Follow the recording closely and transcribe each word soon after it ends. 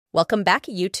Welcome back,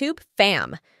 YouTube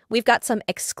fam. We've got some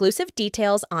exclusive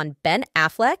details on Ben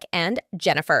Affleck and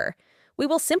Jennifer. We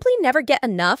will simply never get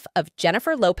enough of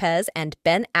Jennifer Lopez and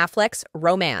Ben Affleck's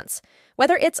romance,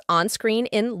 whether it's on screen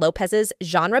in Lopez's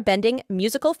genre-bending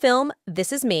musical film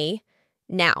This Is Me,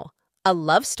 now a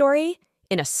love story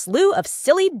in a slew of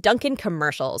silly Dunkin'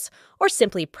 commercials, or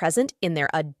simply present in their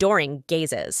adoring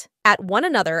gazes at one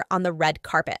another on the red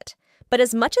carpet. But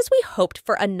as much as we hoped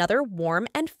for another warm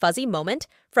and fuzzy moment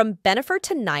from BenAffleck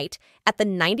tonight at the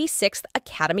 96th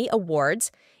Academy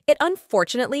Awards, it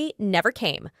unfortunately never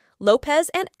came. Lopez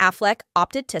and Affleck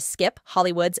opted to skip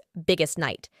Hollywood's biggest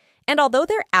night. And although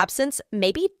their absence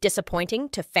may be disappointing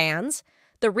to fans,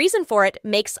 the reason for it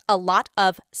makes a lot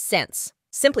of sense.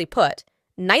 Simply put,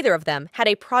 neither of them had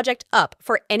a project up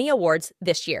for any awards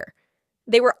this year.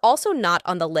 They were also not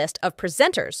on the list of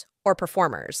presenters or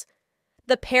performers.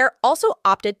 The pair also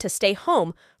opted to stay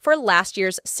home for last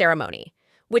year's ceremony,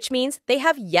 which means they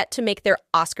have yet to make their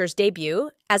Oscars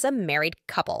debut as a married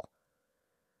couple.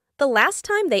 The last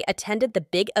time they attended the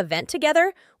big event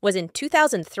together was in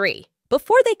 2003,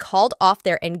 before they called off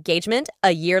their engagement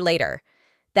a year later.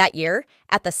 That year,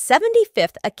 at the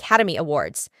 75th Academy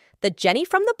Awards, the Jenny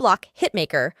from the Block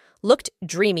hitmaker looked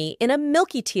dreamy in a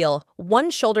milky teal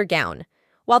one-shoulder gown,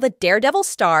 while the Daredevil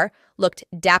star looked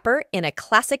dapper in a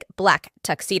classic black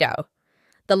tuxedo.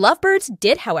 The Lovebirds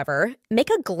did, however, make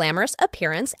a glamorous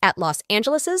appearance at Los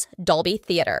Angeles' Dolby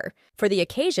Theater. For the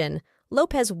occasion,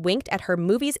 Lopez winked at her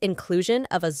movie's inclusion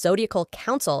of a zodiacal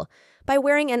council by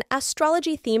wearing an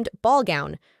astrology-themed ball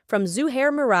gown from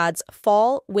Zuhair Murad's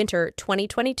Fall-Winter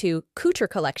 2022 couture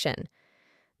collection.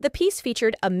 The piece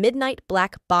featured a midnight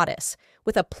black bodice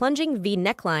with a plunging V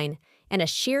neckline and a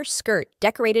sheer skirt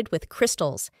decorated with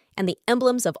crystals and the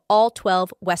emblems of all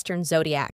 12 Western zodiacs.